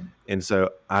 Yeah. And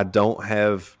so I don't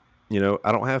have, I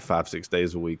don't have 5-6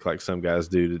 days a week like some guys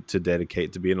do to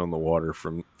dedicate to being on the water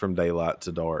from daylight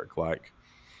to dark. Like,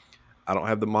 I don't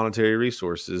have the monetary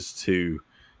resources to,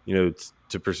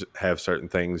 have certain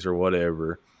things or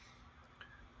whatever.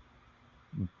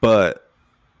 But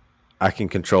I can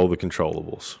control the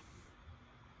controllables.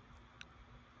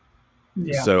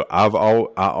 Yeah. So I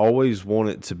always want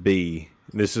it to be.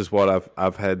 This is what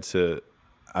I've had to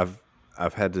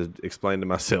explain to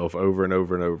myself over and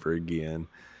over and over again.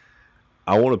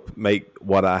 I want to make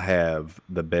what I have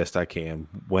the best I can.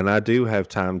 When I do have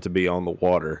time to be on the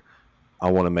water, I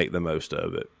want to make the most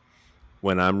of it.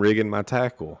 When I'm rigging my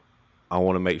tackle, I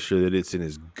want to make sure that it's in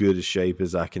as good a shape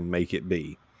as I can make it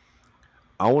be.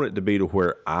 I want it to be to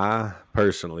where I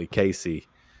personally, Casey,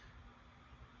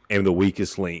 am the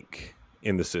weakest link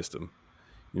in the system.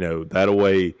 That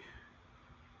way,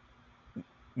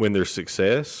 when there's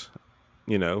success,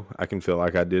 I can feel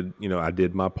like I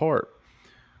did my part.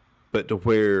 But to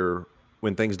where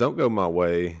when things don't go my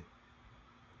way,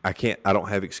 I don't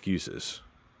have excuses.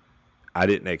 I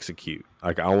didn't execute.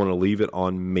 Like, I want to leave it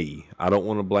on me. I don't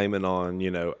want to blame it on,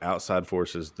 outside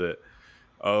forces that,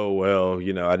 oh, well,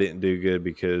 I didn't do good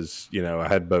because, I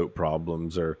had boat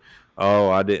problems, or, oh,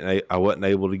 I wasn't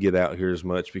able to get out here as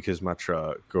much because my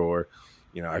truck, or,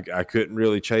 I couldn't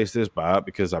really chase this bite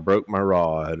because I broke my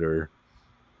rod, or,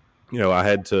 I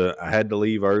had to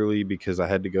leave early because I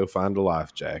had to go find a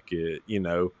life jacket,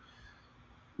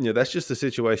 that's just the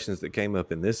situations that came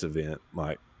up in this event.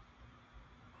 Like,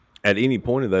 at any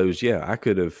point of those, yeah, I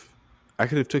could have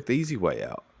took the easy way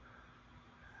out.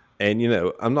 And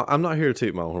I'm not here to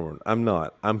toot my horn. I'm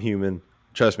not. I'm human.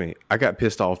 Trust me. I got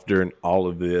pissed off during all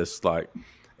of this. Like,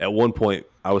 at one point,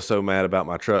 I was so mad about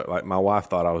my truck. Like, my wife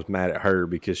thought I was mad at her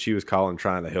because she was calling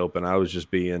trying to help, and I was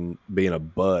just being a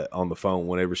butt on the phone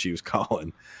whenever she was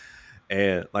calling.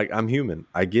 And like, I'm human.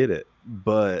 I get it.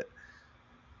 But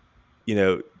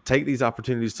take these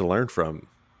opportunities to learn from.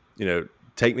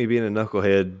 Take me being a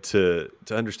knucklehead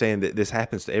to understand that this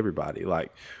happens to everybody.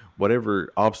 Like,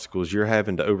 whatever obstacles you're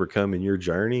having to overcome in your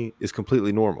journey is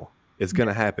completely normal. It's going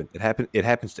to happen. It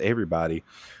happens to everybody.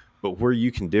 But where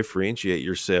you can differentiate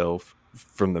yourself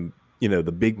from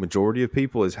the big majority of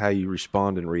people is how you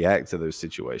respond and react to those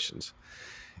situations.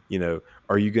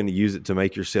 Are you going to use it to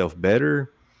make yourself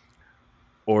better,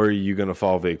 or are you going to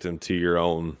fall victim to your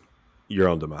own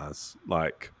demise?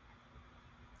 Like,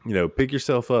 pick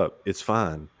yourself up. It's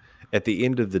fine. At the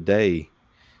end of the day,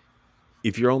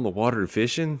 if you're on the water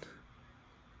fishing,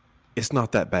 it's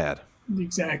not that bad.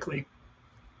 Exactly.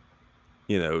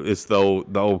 It's the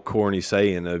old corny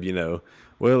saying of,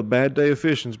 well, a bad day of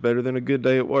fishing is better than a good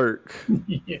day at work.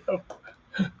 Yep.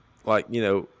 Like, we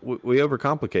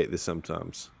overcomplicate this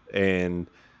sometimes. And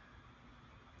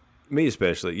me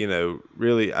especially,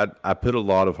 really, I put a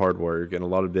lot of hard work and a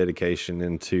lot of dedication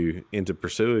into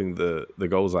pursuing the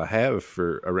goals I have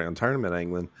for around tournament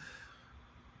angling.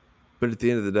 But at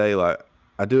the end of the day, like,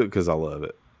 I do it because I love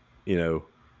it,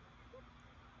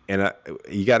 and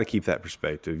you got to keep that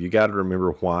perspective. You got to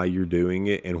remember why you're doing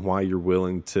it and why you're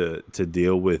willing to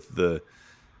deal with the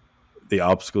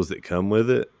obstacles that come with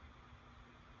it.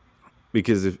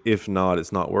 Because if not,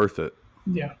 it's not worth it.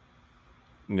 Yeah.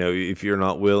 If you're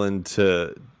not willing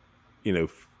to,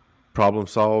 problem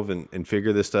solve and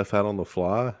figure this stuff out on the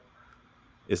fly,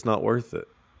 it's not worth it.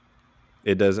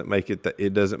 It doesn't make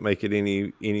it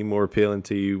any more appealing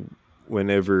to you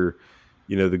whenever,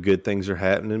 the good things are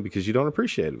happening, because you don't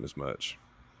appreciate them as much.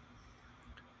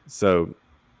 So,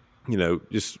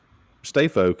 just stay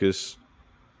focused,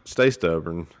 stay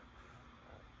stubborn.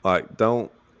 Like,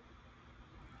 don't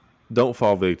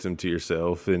fall victim to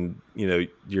yourself and,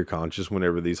 your conscience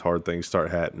whenever these hard things start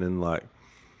happening. Like,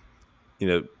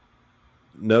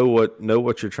 know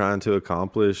what you're trying to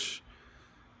accomplish,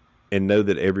 and know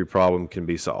that every problem can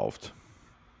be solved.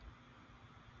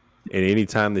 And any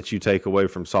time that you take away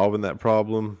from solving that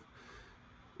problem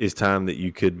is time that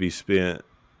you could be spent,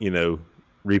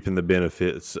 reaping the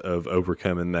benefits of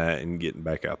overcoming that and getting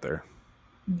back out there.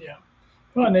 Yeah.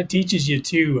 Well, and it teaches you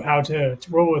too how to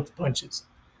roll with the punches.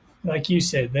 like you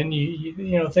said, then you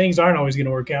know things aren't always going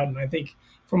to work out. And I think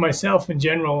for myself in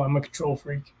general, I'm a control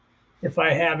freak. If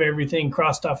I have everything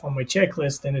crossed off on my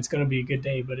checklist, then it's going to be a good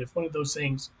day. But if one of those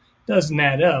things doesn't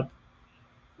add up,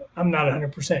 I'm not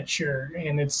 100% sure.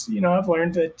 And it's, you know, I've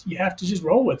learned that you have to just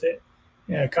roll with it,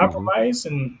 Hmm. compromise,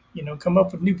 and you know, come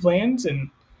up with new plans. And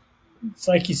it's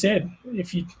like you said,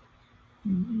 if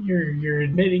you're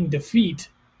admitting defeat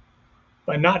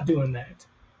by not doing that.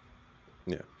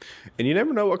 Yeah, and you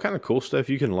never know what kind of cool stuff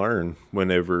you can learn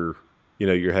whenever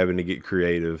you're having to get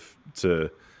creative to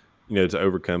to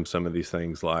overcome some of these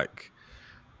things. Like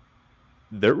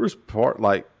there was part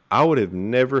like I would have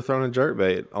never thrown a jerk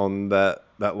bait on that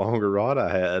longer rod I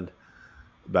had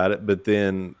about it, but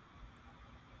then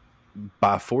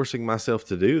by forcing myself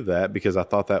to do that because I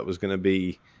thought that was going to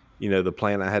be the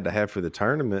plan I had to have for the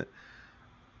tournament,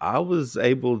 I was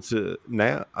able to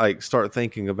now like start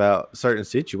thinking about certain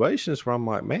situations where I'm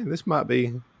like, man, this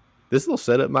little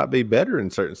setup might be better in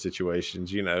certain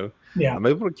situations. Yeah, I'm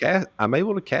able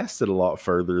to cast it a lot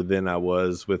further than I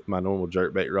was with my normal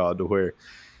jerkbait rod, to where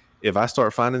if I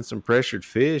start finding some pressured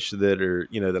fish that are,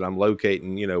 that I'm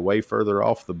locating, way further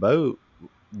off the boat,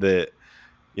 that,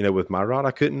 with my rod,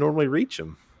 I couldn't normally reach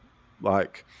them.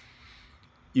 Like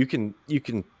you can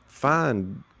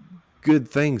find good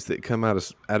things that come out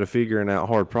of figuring out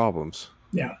hard problems.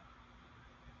 yeah,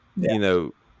 yeah, You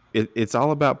know, it's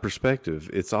all about perspective.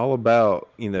 It's all about,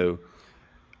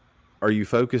 are you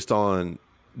focused on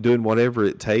doing whatever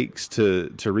it takes to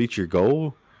reach your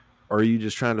goal, or are you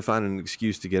just trying to find an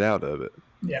excuse to get out of it?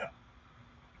 yeah,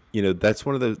 That's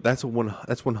one of those. That's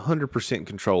 100%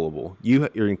 controllable.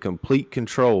 You're in complete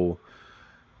control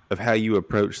of how you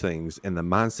approach things and the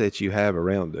mindset you have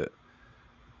around it.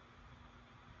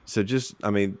 So just,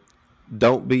 I mean,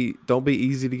 don't be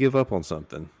easy to give up on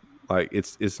something. Like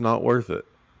it's not worth it.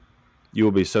 You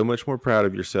will be so much more proud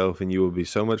of yourself, and you will be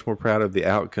so much more proud of the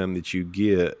outcome that you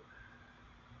get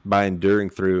by enduring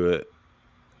through it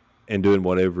and doing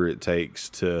whatever it takes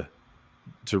to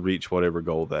reach whatever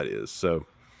goal that is. So,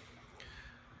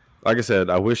 like I said,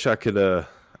 I wish I could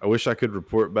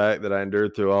report back that I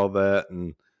endured through all that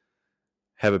and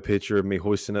have a picture of me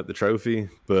hoisting up the trophy,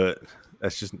 but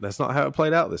that's not how it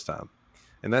played out this time.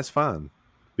 And that's fine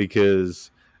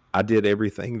because I did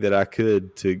everything that I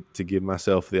could to give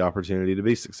myself the opportunity to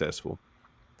be successful.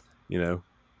 You know,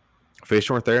 fish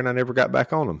weren't there and I never got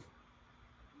back on them.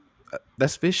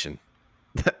 That's fishing.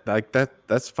 Like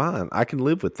that's fine. I can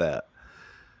live with that.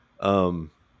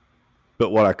 Um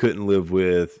but what I couldn't live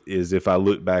with is if I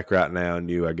looked back right now and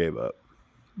knew I gave up,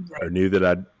 or right. knew that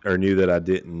I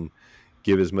didn't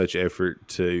give as much effort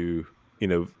to,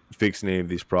 fixing any of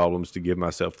these problems to give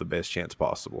myself the best chance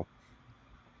possible.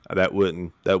 That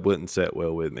wouldn't set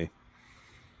well with me.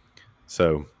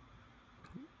 So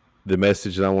the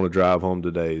message that I want to drive home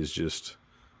today is just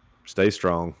stay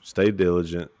strong, stay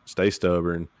diligent, stay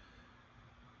stubborn,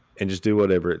 and just do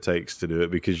whatever it takes to do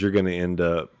it, because you're going to end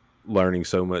up learning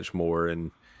so much more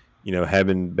and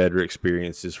having better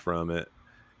experiences from it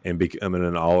and becoming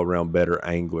an all-around better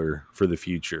angler for the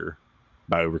future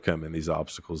by overcoming these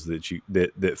obstacles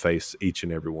that face each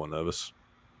and every one of us.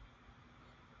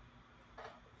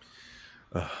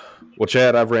 Well,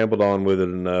 Chad, I've rambled on with it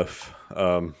enough.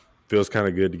 Feels kind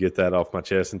of good to get that off my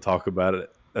chest and talk about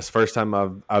it. That's the first time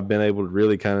I've been able to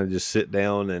really kind of just sit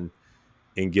down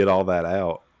and get all that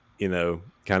out.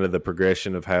 Kind of the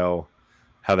progression of how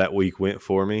that week went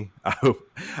for me. I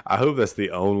hope that's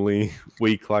the only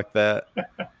week like that.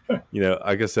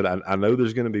 Like I said, I know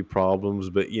there's going to be problems,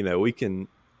 but we can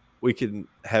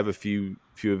have a few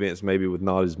events maybe with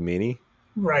not as many,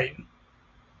 Right.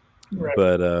 Right.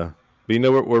 but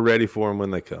we're ready for them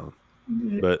when they come.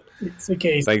 But It's the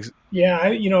case. thanks.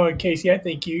 Yeah, Casey, I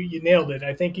think you nailed it.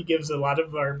 I think it gives a lot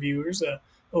of our viewers a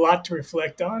lot to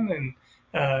reflect on. And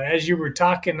as you were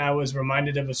talking, I was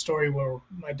reminded of a story where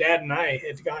my dad and I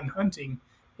had gone hunting,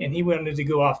 and he wanted to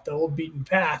go off the old beaten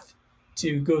path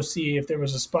to go see if there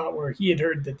was a spot where he had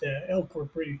heard that the elk were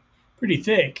pretty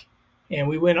thick. And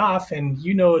we went off, and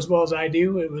you know as well as I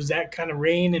do, it was that kind of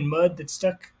rain and mud that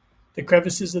stuck the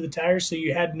crevices of the tires, so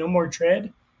you had no more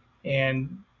tread.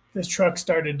 And this truck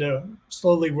started to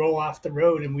slowly roll off the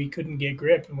road, and we couldn't get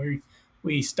grip, and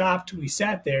we stopped. We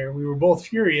sat there. We were both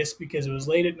furious because it was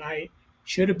late at night.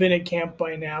 Should have been at camp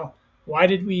by now. Why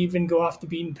did we even go off the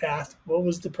beaten path? What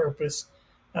was the purpose?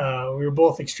 We were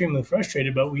both extremely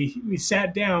frustrated, but we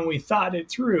sat down, we thought it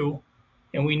through,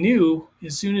 and we knew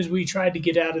as soon as we tried to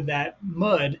get out of that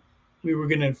mud, we were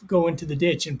going to go into the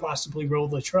ditch and possibly roll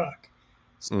the truck.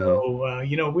 Hmm. So,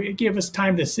 it gave us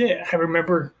time to sit. I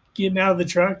remember getting out of the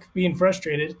truck, being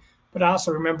frustrated, But I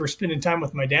also remember spending time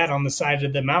with my dad on the side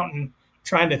of the mountain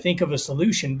trying to think of a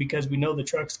solution because we know the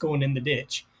truck's going in the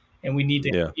ditch and we need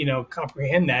to, Yeah.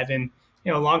 comprehend that. And,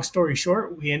 long story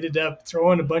short, we ended up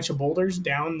throwing a bunch of boulders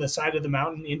down the side of the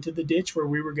mountain into the ditch where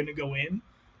we were going to go in.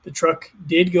 The truck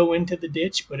did go into the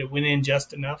ditch, but it went in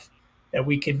just enough that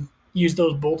we could use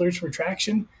those boulders for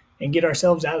traction and get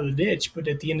ourselves out of the ditch. But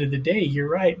at the end of the day, you're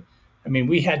right. I mean,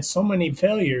 we had so many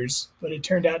failures, but it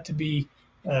turned out to be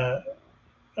a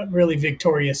really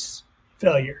victorious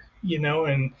failure,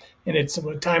 and it's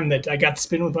a time that I got to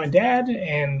spend with my dad.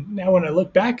 And now when I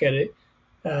look back at it,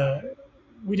 uh,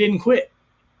 we didn't quit,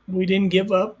 we didn't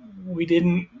give up, we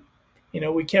didn't,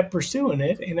 we kept pursuing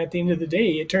it. And at the end of the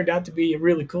day, it turned out to be a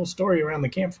really cool story around the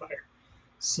campfire.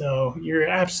 So you're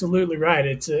absolutely right.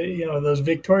 It's those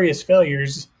victorious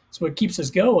failures. It's what keeps us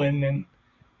going, and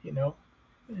you know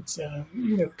it's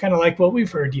kind of like what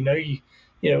we've heard.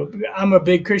 I'm a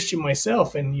big Christian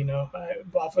myself, and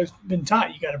I've always been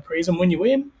taught you got to praise them when you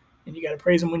win, and you got to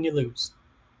praise them when you lose.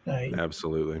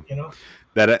 Absolutely. You know,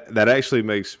 That actually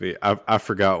makes me. I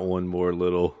forgot one more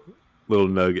little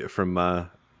nugget from my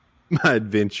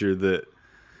adventure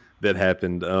that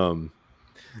happened.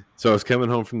 So I was coming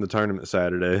home from the tournament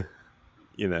Saturday,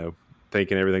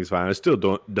 thinking everything's fine. It's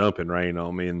still dumping rain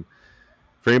on me. And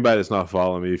for anybody that's not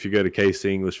following me, if you go to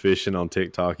KC English Fishing on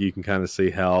TikTok, you can kind of see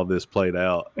how all this played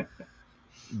out.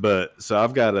 But so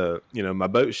I've got my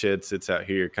boat shed sits out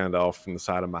here kind of off from the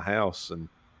side of my house. And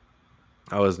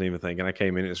I wasn't even thinking. I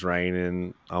came in, it's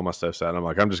raining, all my stuff's out. I'm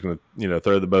like, I'm just going to,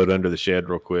 throw the boat under the shed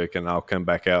real quick and I'll come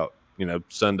back out,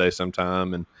 Sunday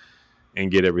sometime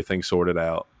and get everything sorted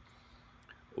out.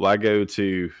 Well, I go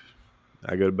to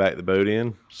back the boat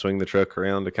in, swing the truck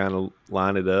around to kind of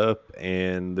line it up,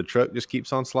 and the truck just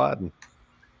keeps on sliding.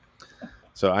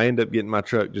 So I end up getting my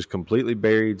truck just completely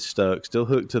buried, stuck, still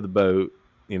hooked to the boat,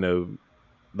 the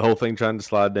whole thing trying to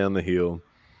slide down the hill.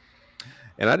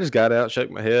 And I just got out, shook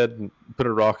my head, and put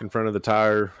a rock in front of the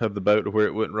tire of the boat to where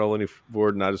it wouldn't roll any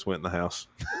forward, and I just went in the house.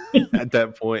 At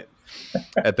that point,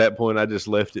 I just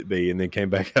left it be, and then came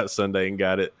back out Sunday and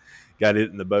got it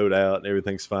in the boat out, and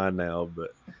everything's fine now.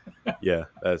 But yeah,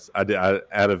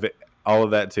 out of it, all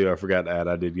of that too, I forgot to add,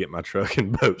 I did get my truck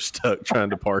and boat stuck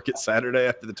trying to park it Saturday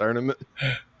after the tournament.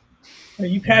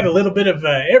 You've had a little bit of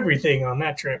everything on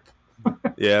that trip.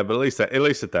 Yeah, but at least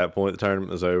at that point, the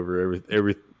tournament was over.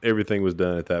 Everything was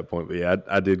done at that point. But yeah,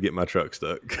 I did get my truck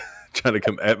stuck trying to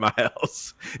come at my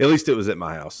house. At least it was at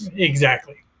my house.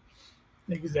 Exactly.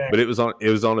 But it was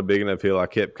on a big enough hill. I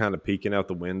kept kind of peeking out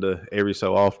the window every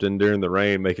so often during the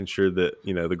rain, making sure that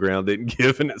the ground didn't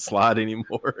give and it slide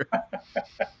anymore.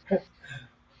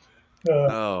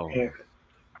 Yeah.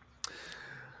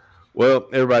 Well,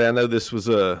 everybody, I know this was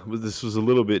a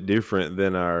little bit different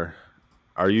than our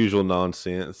usual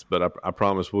nonsense, but I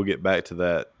promise we'll get back to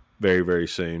that very, very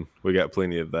soon. We got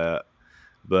plenty of that.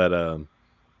 But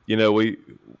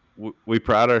we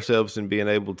pride ourselves in being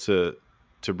able to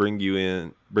bring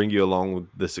you along with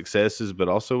the successes, but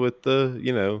also with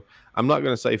the, I'm not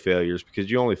going to say failures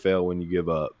because you only fail when you give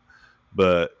up.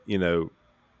 But,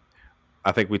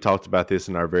 I think we talked about this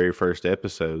in our very first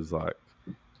episodes. Like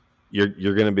you're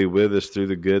going to be with us through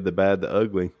the good, the bad, the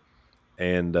ugly.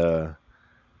 And,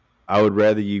 I would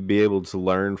rather you be able to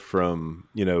learn from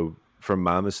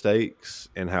my mistakes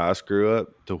and how I screw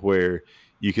up to where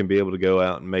you can be able to go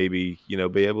out and maybe,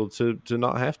 be able to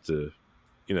not have to,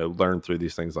 learn through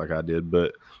these things like I did,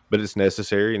 but it's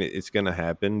necessary and it's going to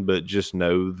happen. But just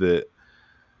know that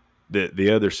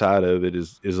the other side of it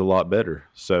is a lot better.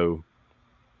 So,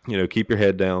 keep your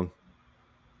head down,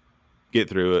 get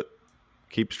through it,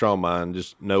 keep a strong mind,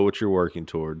 just know what you're working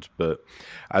towards. But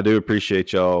I do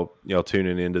appreciate y'all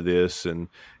tuning into this, and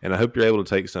I hope you're able to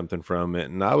take something from it.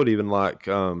 And I would even like,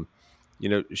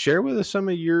 share with us some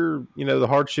of your, the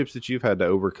hardships that you've had to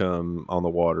overcome on the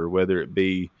water, whether it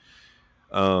be,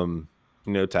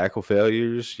 tackle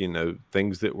failures,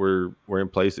 things that were in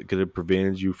place that could have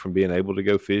prevented you from being able to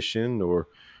go fishing or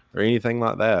anything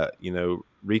like that.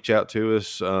 Reach out to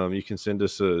us. You can send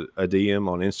us a DM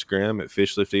on Instagram at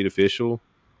FishLiftEatOfficial.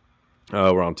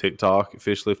 We're on TikTok at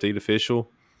FishLiftEatOfficial.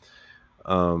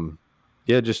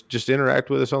 Yeah, just interact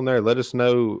with us on there. Let us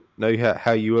know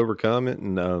how you overcome it,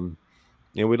 and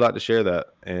we'd like to share that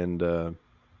and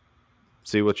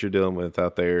see what you're dealing with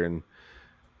out there and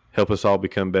help us all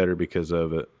become better because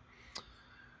of it.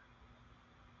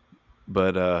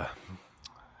 But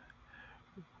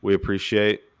we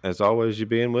appreciate, as always, you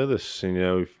being with us. And,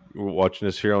 if you're watching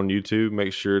us here on YouTube,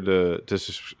 make sure to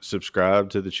subscribe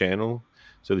to the channel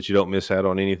so that you don't miss out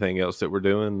on anything else that we're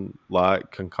doing.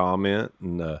 Like and comment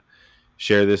and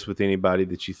share this with anybody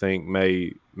that you think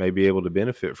may be able to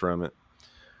benefit from it.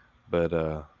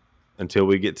 But until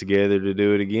we get together to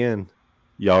do it again,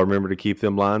 y'all remember to keep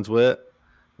them lines wet,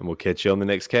 and we'll catch you on the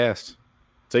next cast.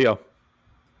 See y'all.